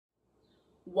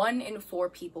1 in 4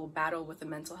 people battle with a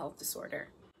mental health disorder.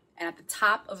 And at the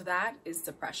top of that is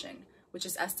depression, which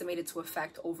is estimated to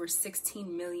affect over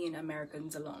 16 million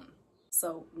Americans alone.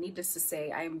 So needless to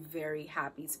say, I am very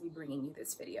happy to be bringing you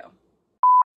this video.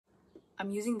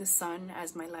 I'm using the sun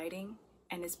as my lighting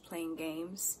and it's playing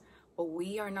games, but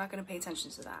we are not going to pay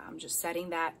attention to that. I'm just setting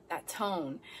that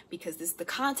tone because the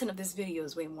content of this video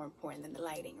is way more important than the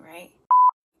lighting, right?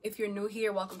 If you're new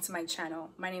here, welcome to my channel.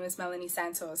 My name is Melanie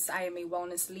Santos. I am a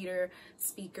wellness leader,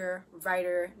 speaker,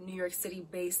 writer, New York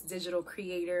City-based digital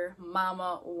creator,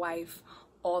 mama, wife,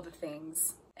 all the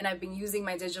things. And I've been using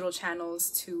my digital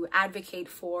channels to advocate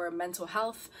for mental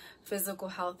health, physical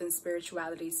health, and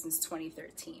spirituality since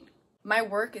 2013. My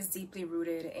work is deeply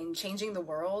rooted in changing the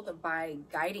world by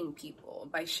guiding people,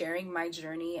 by sharing my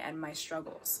journey and my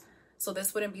struggles. So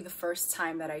this wouldn't be the first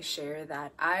time that I share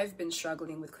that I've been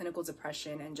struggling with clinical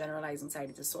depression and generalized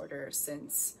anxiety disorder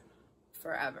since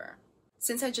forever.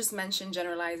 Since I just mentioned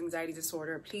generalized anxiety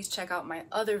disorder, please check out my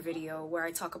other video where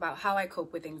I talk about how I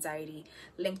cope with anxiety,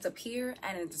 linked up here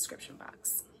and in the description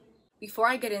box. Before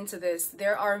I get into this,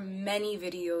 there are many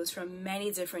videos from many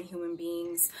different human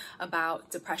beings about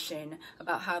depression,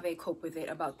 about how they cope with it,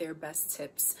 about their best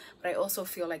tips. But I also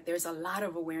feel like there's a lot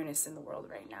of awareness in the world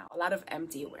right now, a lot of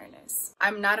empty awareness.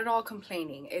 I'm not at all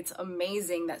complaining. It's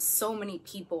amazing that so many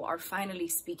people are finally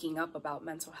speaking up about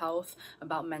mental health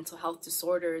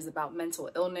disorders, about mental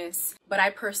illness. But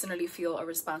I personally feel a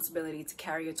responsibility to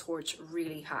carry a torch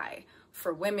really high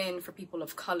for women, for people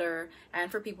of color, and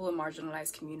for people in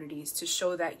marginalized communities to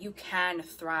show that you can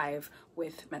thrive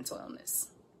with mental illness.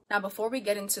 Now, before we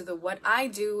get into what I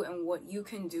do and what you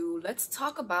can do, let's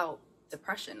talk about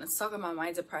depression. Let's talk about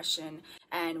my depression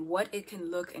and what it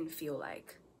can look and feel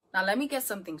like. Now, let me get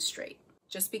something straight.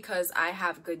 Just because I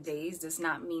have good days does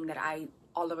not mean that I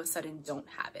all of a sudden don't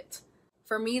have it.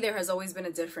 For me, there has always been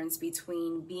a difference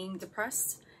between being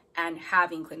depressed and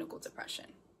having clinical depression.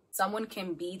 Someone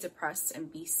can be depressed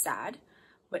and be sad,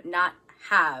 but not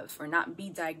have or not be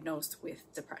diagnosed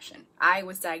with depression. I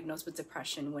was diagnosed with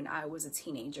depression when I was a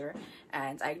teenager,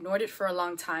 and I ignored it for a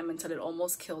long time until it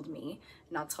almost killed me.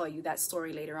 And I'll tell you that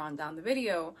story later on down the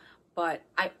video, but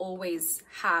I always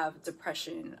have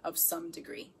depression of some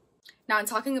degree. Now, in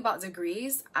talking about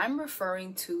degrees, I'm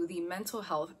referring to the mental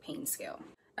health pain scale.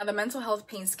 Now, the mental health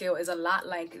pain scale is a lot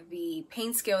like the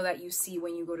pain scale that you see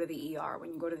when you go to the ER,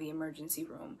 when you go to the emergency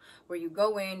room, where you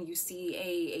go in, you see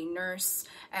a nurse,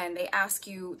 and they ask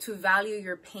you to value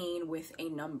your pain with a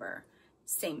number.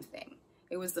 Same thing.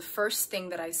 It was the first thing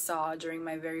that I saw during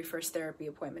my very first therapy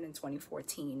appointment in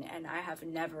 2014, and I have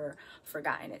never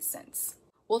forgotten it since.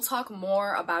 We'll talk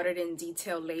more about it in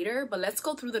detail later, but let's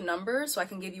go through the numbers so I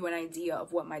can give you an idea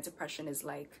of what my depression is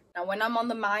like. Now, when I'm on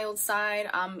the mild side,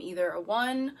 I'm either a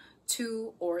 1,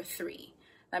 2, or 3.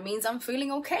 That means I'm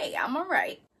feeling okay. I'm all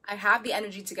right. I have the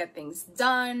energy to get things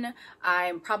done.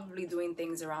 I'm probably doing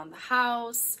things around the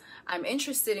house. I'm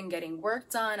interested in getting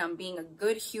work done. I'm being a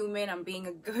good human. I'm being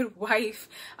a good wife.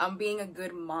 I'm being a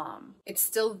good mom. It's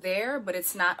still there, but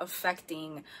it's not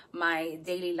affecting my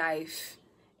daily life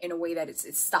in a way that it's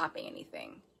stopping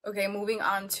anything. Okay, moving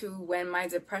on to when my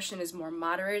depression is more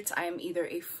moderate, I am either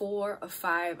a 4, a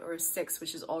 5, or a 6,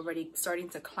 which is already starting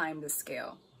to climb the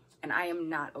scale. And I am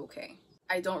not okay.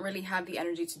 I don't really have the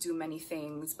energy to do many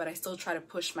things, but I still try to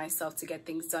push myself to get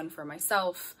things done for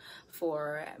myself,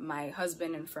 for my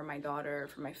husband, and for my daughter,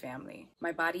 for my family.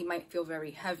 My body might feel very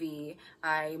heavy.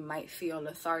 I might feel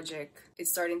lethargic.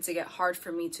 It's starting to get hard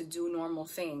for me to do normal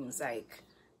things like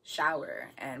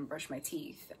shower and brush my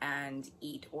teeth and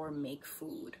eat or make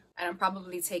food. And I'm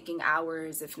probably taking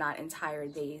hours, if not entire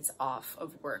days, off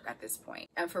of work at this point.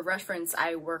 And for reference,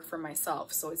 I work for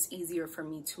myself, so it's easier for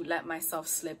me to let myself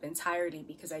slip entirely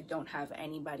because I don't have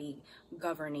anybody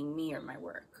governing me or my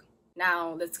work.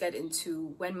 Now, let's get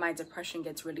into when my depression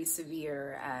gets really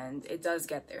severe, and it does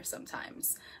get there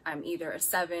sometimes. I'm either a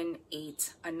 7,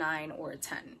 8, a 9, or a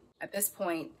 10. At this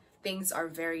point, things are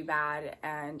very bad,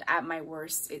 and at my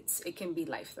worst, it can be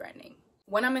life-threatening.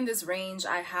 When I'm in this range,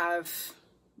 I have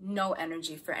no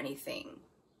energy for anything.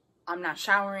 I'm not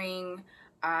showering,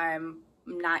 I'm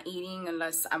not eating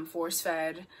unless I'm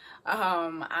force-fed,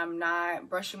 I'm not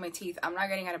brushing my teeth, I'm not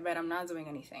getting out of bed, I'm not doing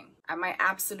anything. At my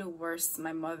absolute worst,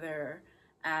 my mother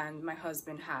and my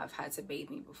husband have had to bathe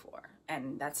me before,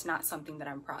 and that's not something that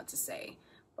I'm proud to say,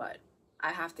 but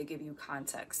I have to give you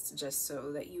context just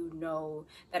so that you know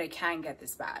that it can get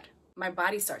this bad. My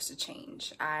body starts to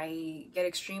change. I get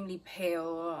extremely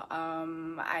pale.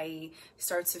 I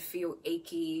start to feel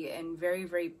achy and very,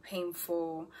 very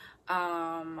painful.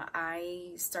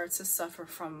 I start to suffer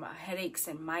from headaches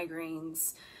and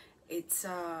migraines. It's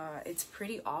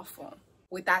pretty awful.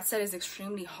 With that said, it's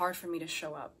extremely hard for me to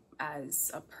show up as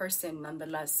a person,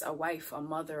 nonetheless, a wife, a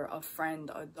mother, a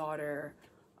friend, a daughter,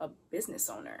 a business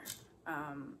owner.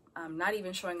 I'm not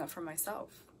even showing up for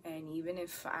myself. And even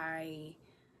if I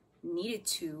needed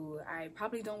to, I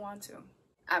probably don't want to.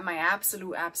 At my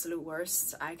absolute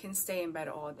worst, I can stay in bed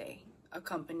all day,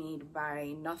 accompanied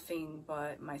by nothing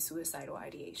but my suicidal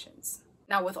ideations.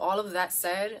 Now, with all of that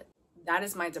said, that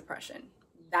is my depression.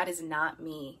 That is not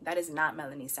me. That is not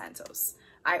Melanie Santos.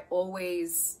 I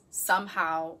always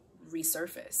somehow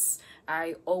resurface.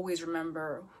 I always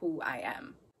remember who I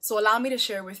am. So allow me to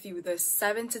share with you the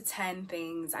 7 to 10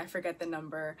 things, I forget the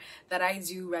number, that I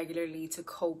do regularly to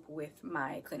cope with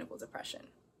my clinical depression.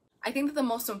 I think that the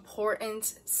most important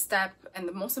step and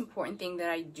the most important thing that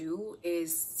I do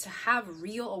is to have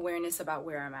real awareness about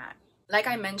where I'm at. Like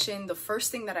I mentioned, the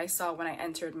first thing that I saw when I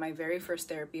entered my very first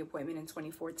therapy appointment in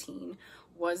 2014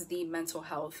 was the mental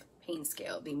health pain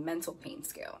scale, the mental pain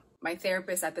scale. My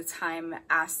therapist at the time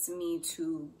asked me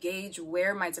to gauge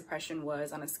where my depression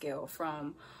was on a scale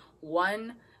from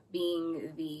 1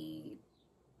 being the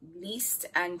least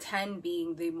and 10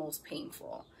 being the most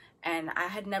painful. And I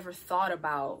had never thought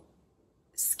about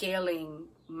scaling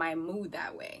my mood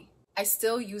that way. I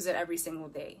still use it every single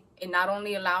day. It not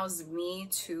only allows me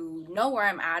to know where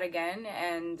I'm at again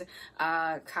and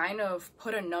kind of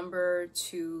put a number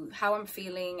to how I'm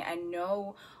feeling and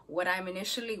know what I'm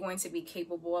initially going to be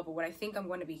capable of or what I think I'm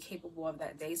going to be capable of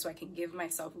that day so I can give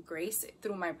myself grace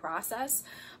through my process,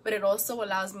 but it also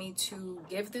allows me to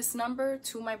give this number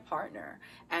to my partner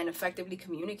and effectively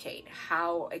communicate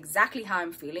exactly how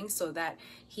I'm feeling so that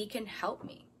he can help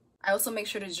me. I also make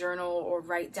sure to journal or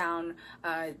write down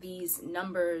these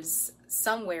numbers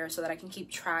somewhere so that I can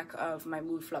keep track of my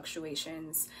mood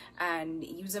fluctuations and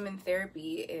use them in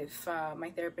therapy if my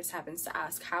therapist happens to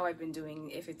ask how I've been doing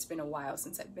if it's been a while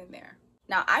since I've been there.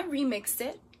 Now, I remixed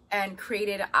it and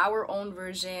created our own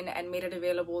version and made it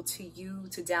available to you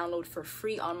to download for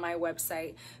free on my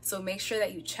website. So make sure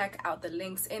that you check out the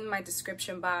links in my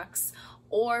description box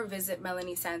or visit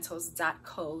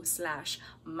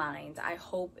melaniesantos.co/mind. I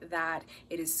hope that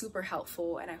it is super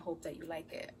helpful and I hope that you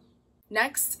like it.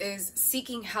 Next is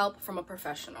seeking help from a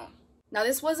professional. Now,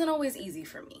 this wasn't always easy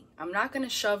for me. I'm not gonna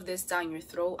shove this down your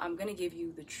throat. I'm gonna give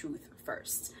you the truth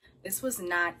first. This was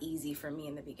not easy for me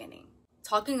in the beginning.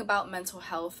 Talking about mental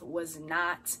health was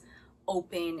not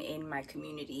open in my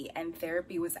community and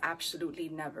therapy was absolutely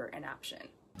never an option.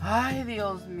 Ay,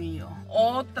 Dios mío,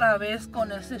 otra vez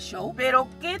con ese show. ¿Pero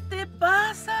qué te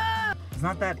pasa? It's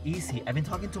not that easy. I've been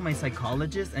talking to my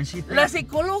psychologist and she thinks... La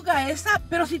psicóloga esa,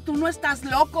 pero si tú no estás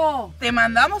loco. Te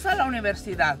mandamos a la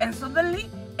universidad. And suddenly,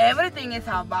 everything is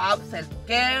about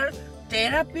self-care,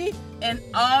 therapy, and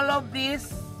all of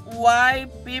this white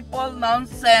people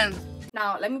nonsense.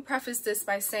 Now, let me preface this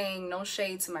by saying no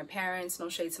shade to my parents, no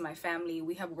shade to my family.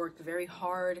 We have worked very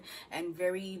hard and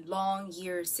very long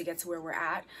years to get to where we're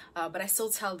at. But I still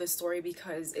tell this story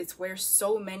because it's where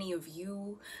so many of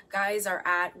you guys are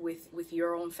at with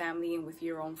your own family and with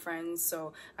your own friends.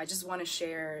 So I just want to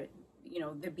share,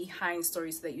 the behind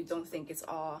story so that you don't think it's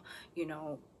all,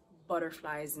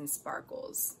 butterflies and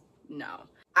sparkles. No.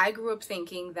 I grew up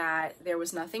thinking that there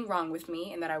was nothing wrong with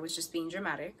me and that I was just being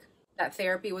dramatic. That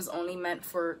therapy was only meant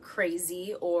for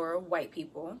crazy or white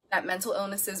people, that mental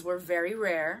illnesses were very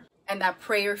rare, and that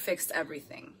prayer fixed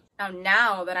everything.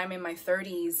 Now that I'm in my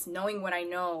 30s, knowing what I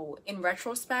know, in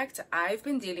retrospect, I've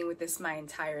been dealing with this my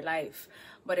entire life.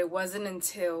 But it wasn't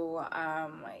until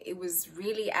it was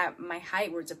really at my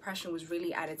height, where depression was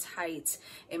really at its height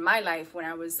in my life, when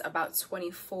I was about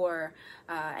 24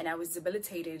 and I was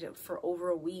debilitated for over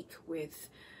a week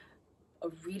with a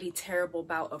really terrible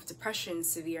bout of depression,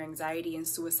 severe anxiety, and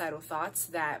suicidal thoughts,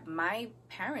 that my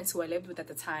parents, who I lived with at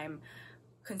the time,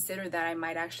 considered that I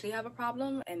might actually have a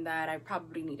problem and that I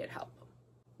probably needed help.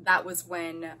 That was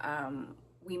when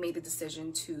we made the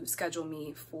decision to schedule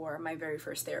me for my very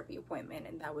first therapy appointment,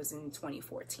 and that was in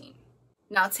 2014.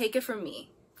 Now, take it from me,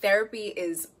 therapy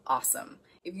is awesome.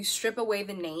 If you strip away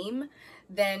the name,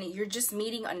 then you're just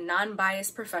meeting a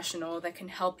non-biased professional that can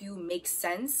help you make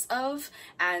sense of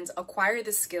and acquire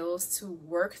the skills to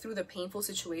work through the painful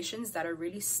situations that are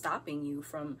really stopping you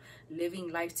from living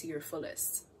life to your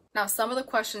fullest. Now, some of the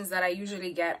questions that I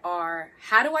usually get are,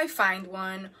 how do I find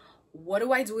one? What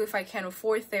do I do if I can't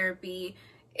afford therapy?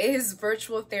 Is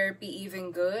virtual therapy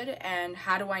even good? And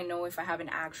how do I know if I have an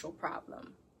actual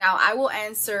problem? Now, I will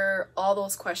answer all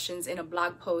those questions in a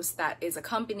blog post that is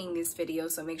accompanying this video,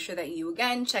 so make sure that you,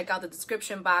 again, check out the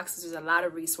description box. There's a lot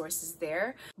of resources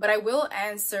there. But I will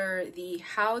answer the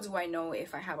how do I know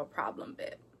if I have a problem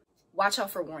bit. Watch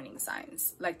out for warning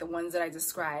signs, like the ones that I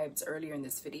described earlier in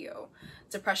this video.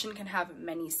 Depression can have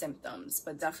many symptoms,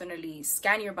 but definitely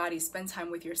scan your body, spend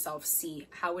time with yourself, see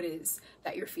how it is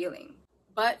that you're feeling.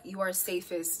 But you are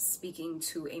safest speaking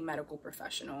to a medical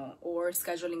professional or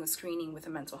scheduling a screening with a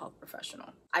mental health professional.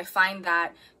 I find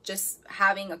that just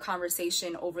having a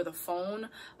conversation over the phone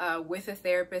with a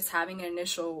therapist, having an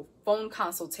initial phone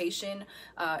consultation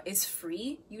is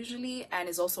free usually, and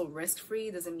is also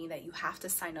risk-free. Doesn't mean that you have to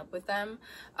sign up with them.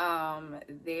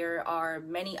 There are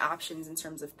many options in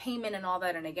terms of payment and all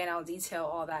that, and again, I'll detail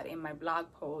all that in my blog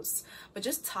posts. But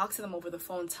just talk to them over the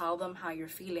phone, tell them how you're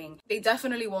feeling. They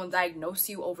definitely won't diagnose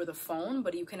you over the phone,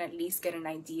 but you can at least get an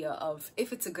idea of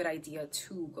if it's a good idea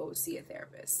to go see a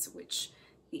therapist, which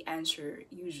the answer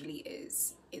usually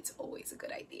is it's always a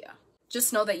good idea.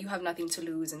 Just know that you have nothing to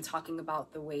lose in talking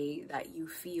about the way that you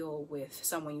feel with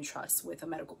someone you trust, with a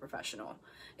medical professional.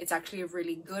 It's actually a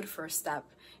really good first step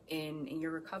in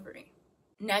your recovery.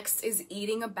 Next is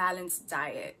eating a balanced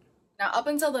diet. Now, up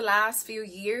until the last few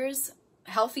years,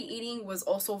 healthy eating was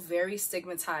also very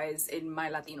stigmatized in my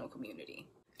Latino community.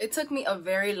 It took me a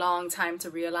very long time to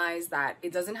realize that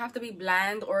it doesn't have to be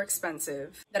bland or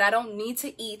expensive, that I don't need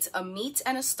to eat a meat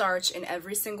and a starch in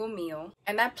every single meal,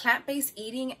 and that plant-based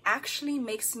eating actually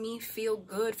makes me feel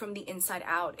good from the inside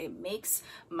out. It makes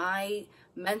my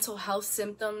mental health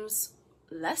symptoms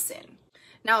lessen.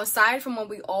 Now, aside from what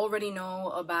we already know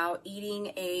about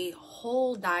eating a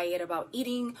whole diet, about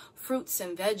eating fruits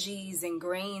and veggies and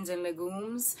grains and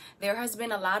legumes, there has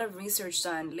been a lot of research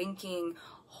done linking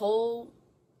whole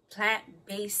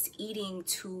plant-based eating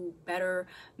to better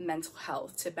mental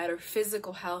health, to better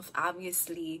physical health,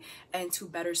 obviously, and to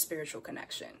better spiritual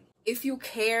connection. If you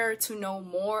care to know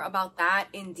more about that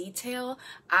in detail,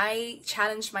 I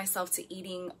challenged myself to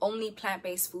eating only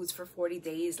plant-based foods for 40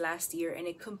 days last year, and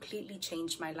it completely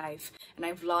changed my life. And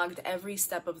I vlogged every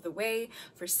step of the way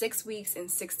for 6 weeks in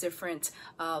 6 different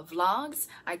vlogs.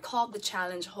 I called the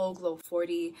challenge Whole Glow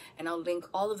 40, and I'll link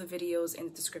all of the videos in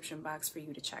the description box for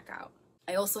you to check out.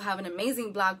 I also have an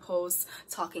amazing blog post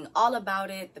talking all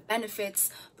about it, the benefits,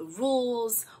 the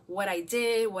rules, what I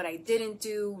did, what I didn't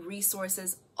do,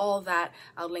 resources, all that.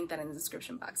 I'll link that in the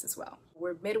description box as well.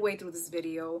 We're midway through this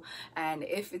video, and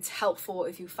if it's helpful,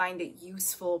 if you find it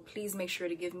useful, please make sure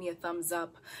to give me a thumbs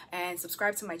up and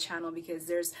subscribe to my channel because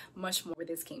there's much more where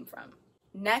this came from.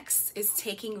 Next is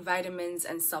taking vitamins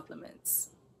and supplements.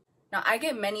 Now, I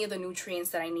get many of the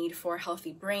nutrients that I need for a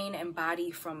healthy brain and body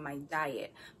from my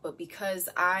diet, but because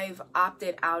I've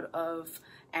opted out of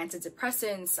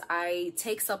antidepressants, I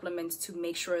take supplements to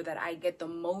make sure that I get the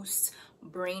most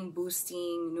brain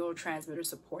boosting neurotransmitter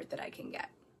support that I can get.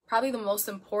 Probably the most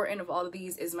important of all of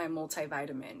these is my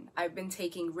multivitamin. I've been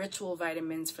taking Ritual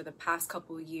vitamins for the past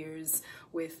couple of years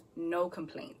with no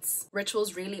complaints.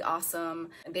 Ritual's really awesome.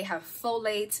 They have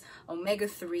folate,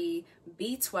 omega-3,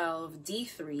 B12,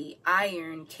 D3,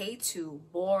 iron, K2,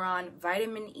 boron,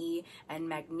 vitamin E, and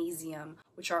magnesium,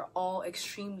 which are all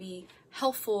extremely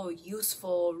helpful,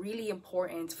 useful, really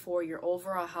important for your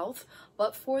overall health,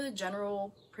 but for the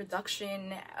general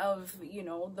production of,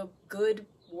 the good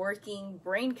working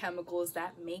brain chemicals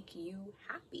that make you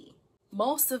happy.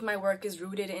 Most of my work is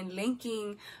rooted in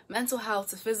linking mental health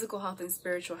to physical health and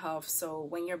spiritual health. So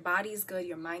when your body's good,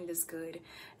 your mind is good,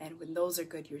 and when those are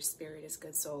good, your spirit is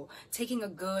good. So taking a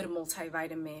good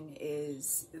multivitamin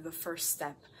is the first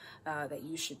step that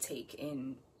you should take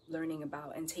in learning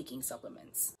about and taking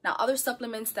supplements. Now, other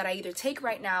supplements that I either take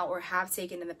right now or have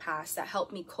taken in the past that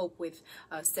help me cope with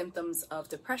symptoms of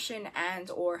depression and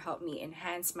or help me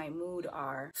enhance my mood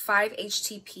are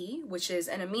 5-HTP, which is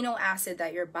an amino acid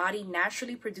that your body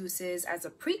naturally produces as a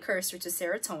precursor to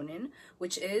serotonin,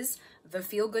 which is the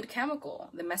feel-good chemical,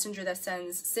 the messenger that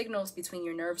sends signals between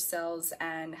your nerve cells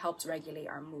and helps regulate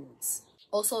our moods.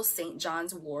 Also, St.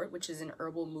 John's wort, which is an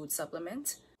herbal mood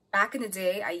supplement. Back in the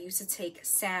day, I used to take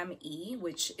SAM-E,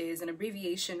 which is an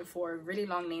abbreviation for a really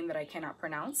long name that I cannot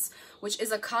pronounce, which is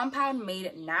a compound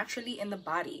made naturally in the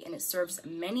body, and it serves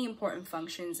many important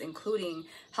functions, including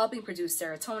helping produce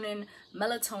serotonin,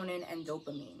 melatonin, and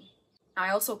dopamine. I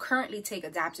also currently take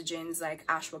adaptogens like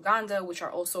ashwagandha, which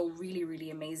are also really,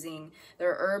 really amazing.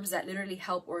 They're herbs that literally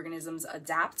help organisms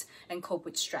adapt and cope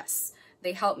with stress.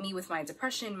 They help me with my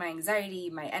depression, my anxiety,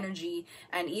 my energy,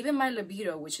 and even my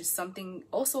libido, which is something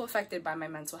also affected by my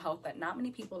mental health that not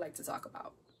many people like to talk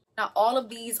about. Now, all of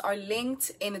these are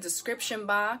linked in the description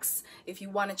box if you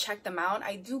want to check them out.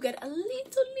 I do get a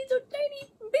little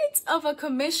tiny bit of a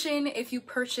commission if you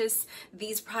purchase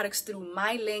these products through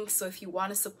my link. So if you want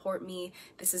to support me,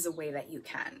 this is a way that you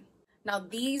can. Now,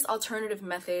 these alternative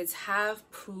methods have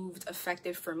proved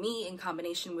effective for me in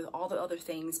combination with all the other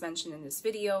things mentioned in this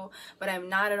video, but I'm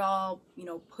not at all,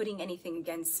 putting anything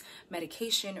against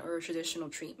medication or traditional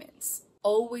treatments.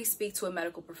 Always speak to a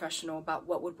medical professional about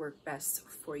what would work best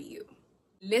for you.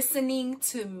 Listening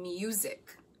to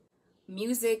music.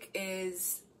 Music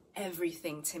is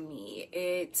everything to me.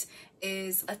 It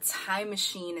is a time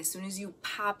machine. As soon as you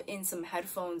pop in some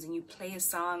headphones and you play a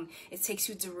song, it takes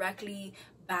you directly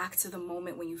back to the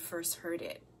moment when you first heard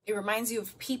it. It reminds you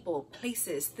of people,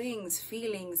 places, things,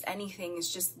 feelings, anything.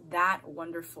 Is just that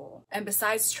wonderful. And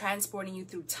besides transporting you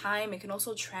through time, it can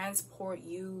also transport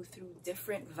you through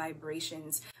different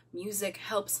vibrations. Music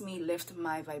helps me lift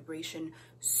my vibration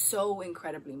so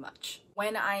incredibly much.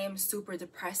 When I am super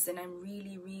depressed and I'm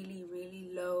really, really, really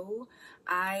low,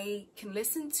 I can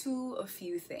listen to a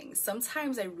few things.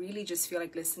 Sometimes I really just feel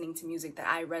like listening to music that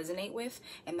I resonate with,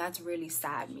 and that's really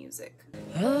sad music.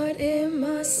 Heart in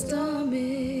my stomach,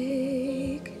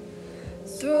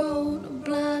 throat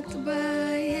blocked by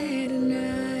head and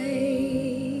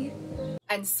night.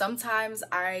 And sometimes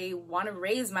I want to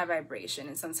raise my vibration,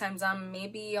 and sometimes I'm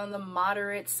maybe on the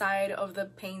moderate side of the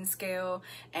pain scale,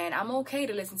 and I'm okay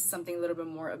to listen to something a little bit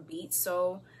more upbeat,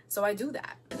 so I do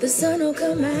that. The sun will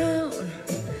come out,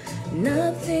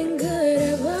 nothing good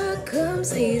ever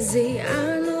comes easy.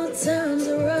 I know times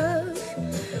are rough,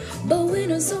 but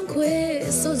winners don't quit,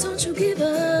 so don't you give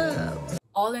up.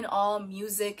 All in all,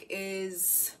 music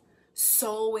is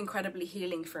so incredibly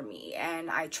healing for me,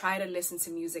 and I try to listen to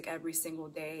music every single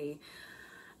day.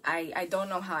 I don't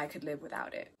know how I could live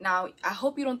without it. Now, I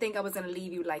hope you don't think I was gonna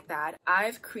leave you like that.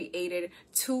 I've created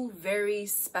 2 very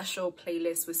special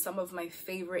playlists with some of my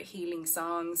favorite healing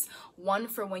songs. One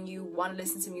for when you want to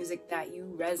listen to music that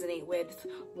you resonate with,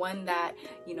 one that,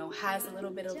 has a little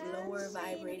bit of lower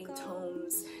vibrating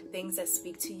tones, things that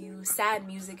speak to you, sad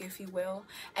music if you will,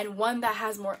 and one that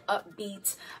has more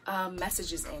upbeat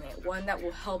messages in it, one that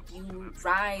will help you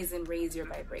rise and raise your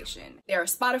vibration. There are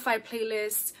Spotify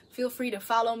playlists. Feel free to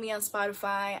follow me on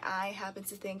Spotify. I happen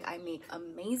to think I make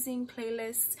amazing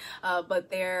playlists,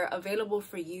 but they're available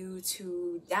for you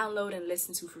to download and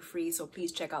listen to for free, so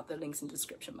please check out the links in the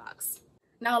description box.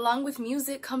 Now, along with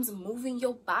music comes moving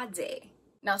your body.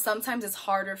 Now, sometimes it's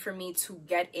harder for me to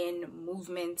get in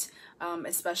movement,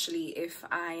 especially if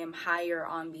I am higher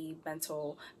on the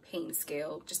mental pain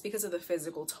scale, just because of the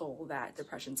physical toll that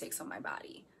depression takes on my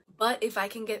body. But if I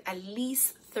can get at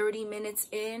least 30 minutes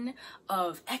in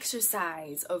of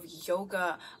exercise, of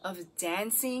yoga, of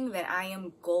dancing, then I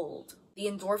am gold. The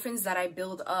endorphins that I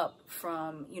build up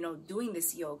from, doing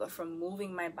this yoga, from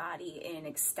moving my body in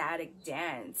ecstatic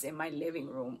dance in my living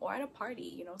room or at a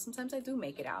party, sometimes I do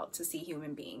make it out to see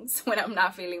human beings when I'm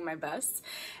not feeling my best.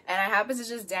 And I happen to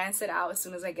just dance it out as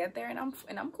soon as I get there, and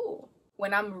I'm cool.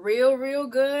 When I'm real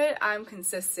good, I'm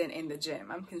consistent in the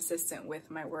gym. I'm consistent with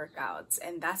my workouts.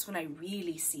 And that's when I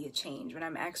really see a change. When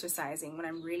I'm exercising, when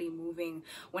I'm really moving,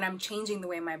 when I'm changing the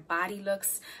way my body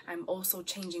looks, I'm also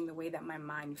changing the way that my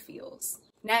mind feels.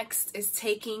 Next is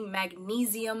taking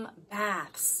magnesium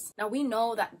baths. Now, we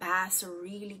know that baths are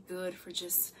really good for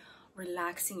just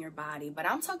relaxing your body, but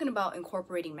I'm talking about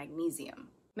incorporating magnesium.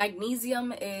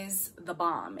 Magnesium is the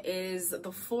bomb. It is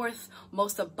the 4th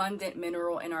most abundant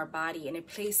mineral in our body, and it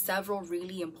plays several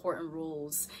really important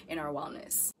roles in our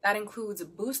wellness. That includes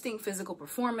boosting physical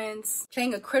performance,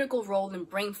 playing a critical role in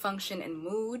brain function and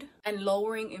mood, and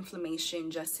lowering inflammation,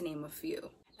 just to name a few.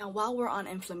 Now, while we're on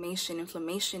inflammation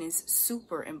is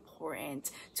super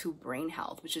important to brain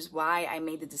health, which is why I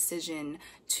made the decision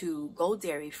to go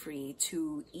dairy-free,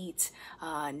 to eat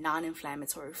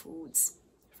non-inflammatory foods.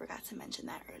 Forgot to mention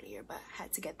that earlier, but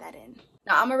had to get that in.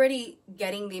 Now, I'm already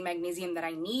getting the magnesium that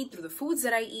I need through the foods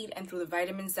that I eat and through the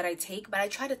vitamins that I take, but I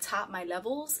try to top my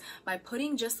levels by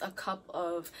putting just a cup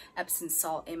of Epsom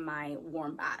salt in my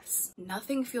warm baths.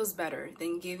 Nothing feels better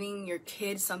than giving your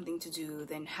kids something to do,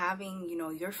 than having,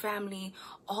 your family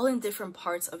all in different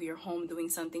parts of your home doing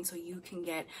something, so you can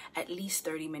get at least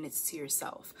 30 minutes to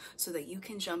yourself, so that you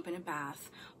can jump in a bath,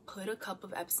 put a cup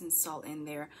of Epsom salt in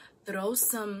there, throw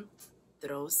some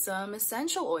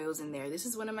essential oils in there. This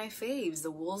is one of my faves,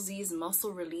 the Woolsey's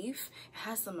Muscle Relief. It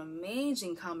has some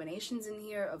amazing combinations in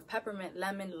here of peppermint,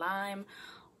 lemon, lime,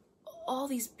 all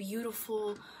these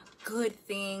beautiful, good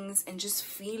things, and just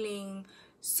feeling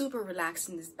super relaxed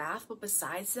in this bath. But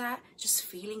besides that, just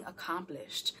feeling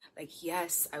accomplished. Like,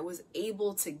 yes, I was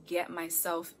able to get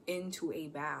myself into a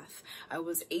bath. I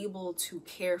was able to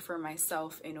care for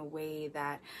myself in a way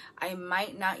that I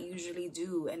might not usually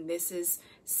do. And this is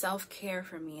self-care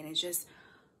for me. And it's just,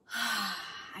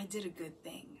 I did a good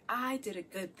thing. I did a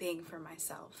good thing for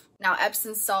myself. Now,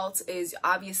 Epsom salt is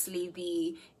obviously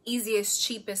the easiest,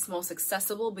 cheapest, most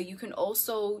accessible, but you can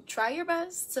also try your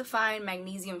best to find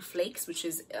magnesium flakes, which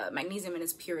is magnesium in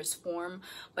its purest form.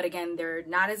 But again, they're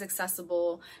not as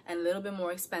accessible and a little bit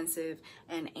more expensive,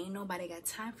 and ain't nobody got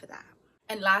time for that.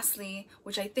 And lastly,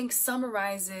 which I think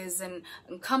summarizes and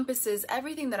encompasses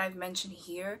everything that I've mentioned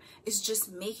here, is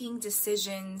just making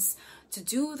decisions to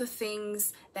do the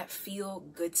things that feel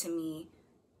good to me,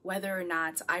 whether or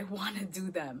not I want to do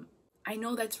them. I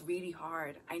know that's really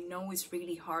hard. I know it's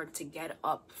really hard to get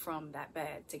up from that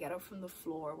bed, to get up from the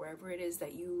floor, wherever it is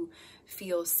that you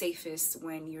feel safest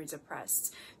when you're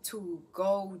depressed, to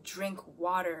go drink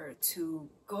water,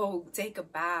 to go take a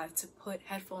bath, to put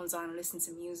headphones on and listen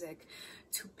to music,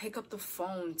 to pick up the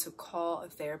phone, to call a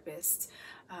therapist.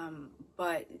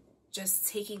 But just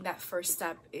taking that first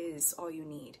step is all you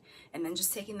need. And then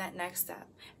just taking that next step,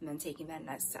 and then taking that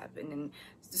next step. And then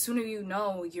the sooner you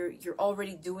know, you're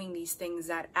already doing these things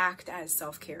that act as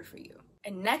self-care for you.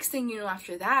 And next thing you know,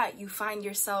 after that, you find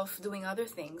yourself doing other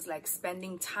things, like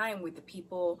spending time with the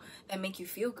people that make you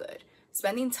feel good.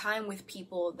 Spending time with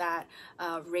people that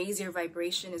raise your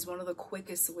vibration is one of the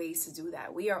quickest ways to do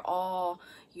that. We are all,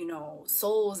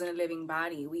 souls in a living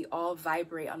body. We all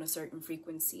vibrate on a certain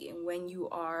frequency. And when you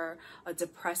are a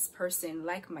depressed person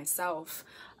like myself,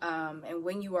 and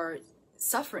when you are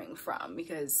suffering from,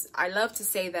 because I love to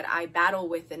say that I battle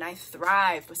with and I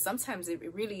thrive, but sometimes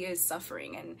it really is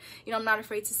suffering. And I'm not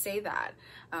afraid to say that.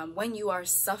 When you are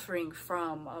suffering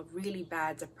from a really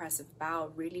bad depressive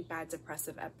bout, really bad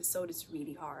depressive episode, it's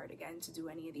really hard, again, to do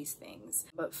any of these things.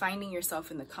 But finding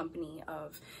yourself in the company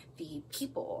of the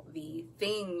people, the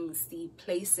things, the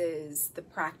places, the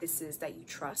practices that you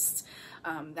trust,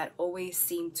 that always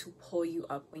seem to pull you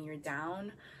up when you're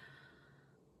down,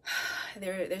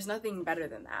 there's nothing better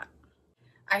than that.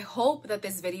 I hope that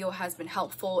this video has been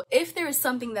helpful. If there is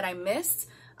something that I missed,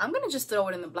 I'm gonna just throw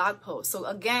it in the blog post. So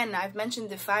again, I've mentioned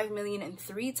the 5 million and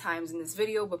 3 times in this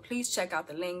video, but please check out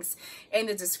the links in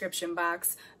the description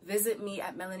box. Visit me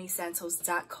at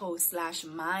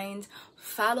melaniesantos.co/mind.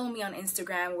 Follow me on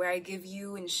Instagram, where I give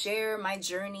you and share my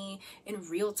journey in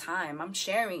real time. I'm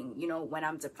sharing, when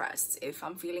I'm depressed, if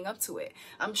I'm feeling up to it.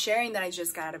 I'm sharing that I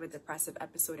just got out of a depressive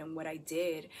episode and what I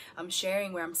did. I'm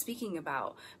sharing where I'm speaking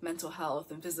about mental health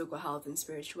and physical health and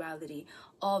spirituality.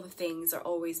 All the things are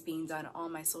always being done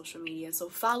on my social media. So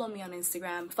follow me on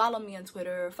Instagram, follow me on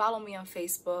Twitter, follow me on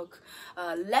Facebook.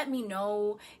 Let me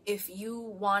know if you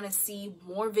want to see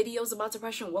more videos about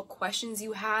depression, what questions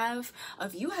you have.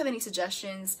 If you have any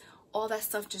suggestions, all that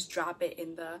stuff, just drop it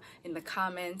in the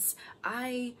comments.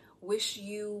 I wish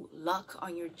you luck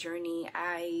on your journey.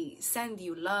 I send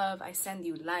you love, I send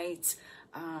you light,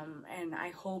 and I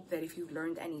hope that if you've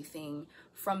learned anything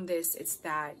from this, it's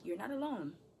that you're not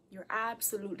alone. You're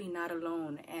absolutely not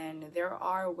alone, and there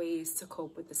are ways to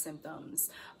cope with the symptoms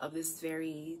of this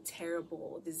very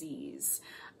terrible disease,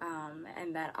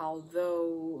 and that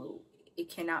although it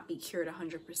cannot be cured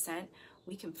 100%,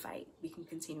 we can fight. We can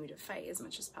continue to fight as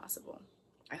much as possible.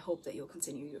 I hope that you'll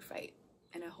continue your fight,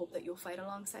 and I hope that you'll fight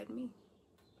alongside me.